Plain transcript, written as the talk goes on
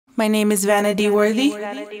My name is Vana Dee Worthy,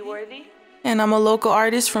 and I'm a local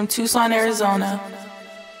artist from Tucson, Arizona.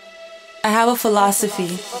 I have a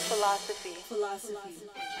philosophy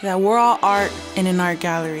that we're all art in an art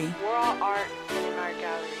gallery.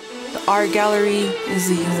 The art gallery is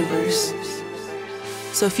the universe.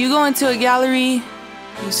 So if you go into a gallery,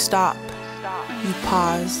 you stop, you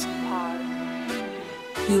pause,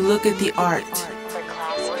 you look at the art.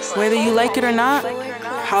 Whether you like it or not,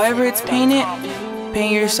 however it's painted,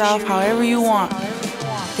 paint yourself however you want.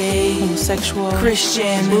 Gay, homosexual,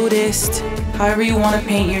 Christian, Buddhist, however you want to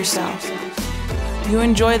paint yourself. You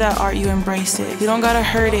enjoy that art, you embrace it. You don't gotta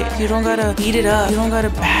hurt it, you don't gotta beat it up, you don't gotta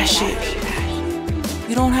bash it.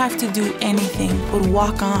 You don't have to do anything but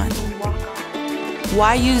walk on.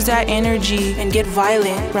 Why use that energy and get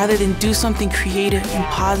violent rather than do something creative and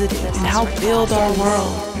positive and help build our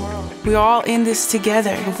world? We're all in this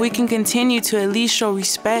together. If we can continue to at least show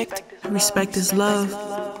respect, respect is love,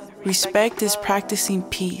 respect is practicing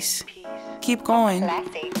peace. Keep going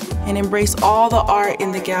and embrace all the art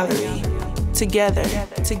in the gallery. Together,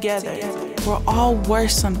 we're all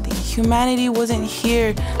worth something. Humanity wasn't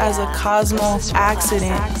here as a cosmos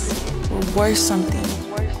accident. We're worth something.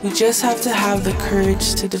 We just have to have the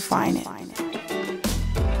courage to define it.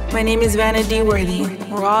 My name is Vana Dee Worthy.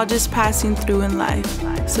 We're all just passing through in life.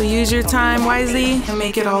 So use your time wisely and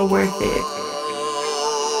make it all worth it.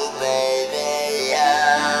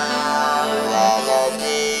 Vana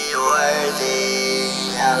Dee Worthy.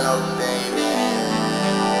 Hello, baby.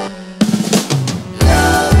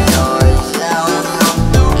 Love yourself.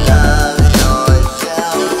 Love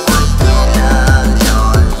yourself. Love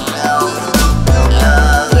yourself.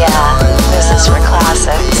 Yeah, this is for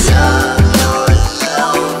classics.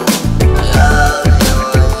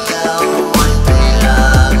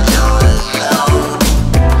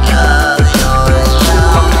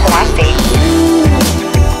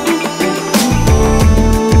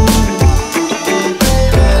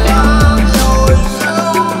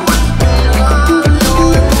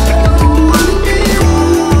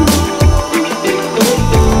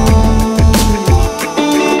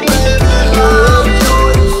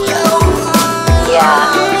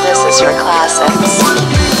 For classics.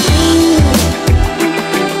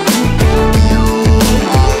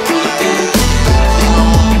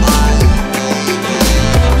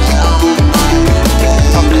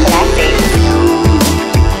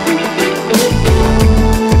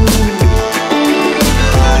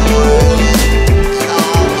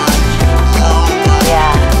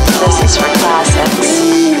 Yeah, this is for classics.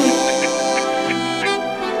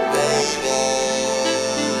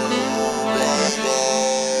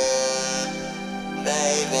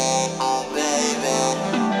 Baby, oh baby,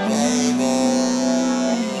 baby,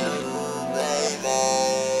 baby,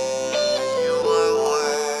 you are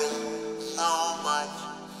worth so much,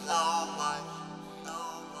 so much.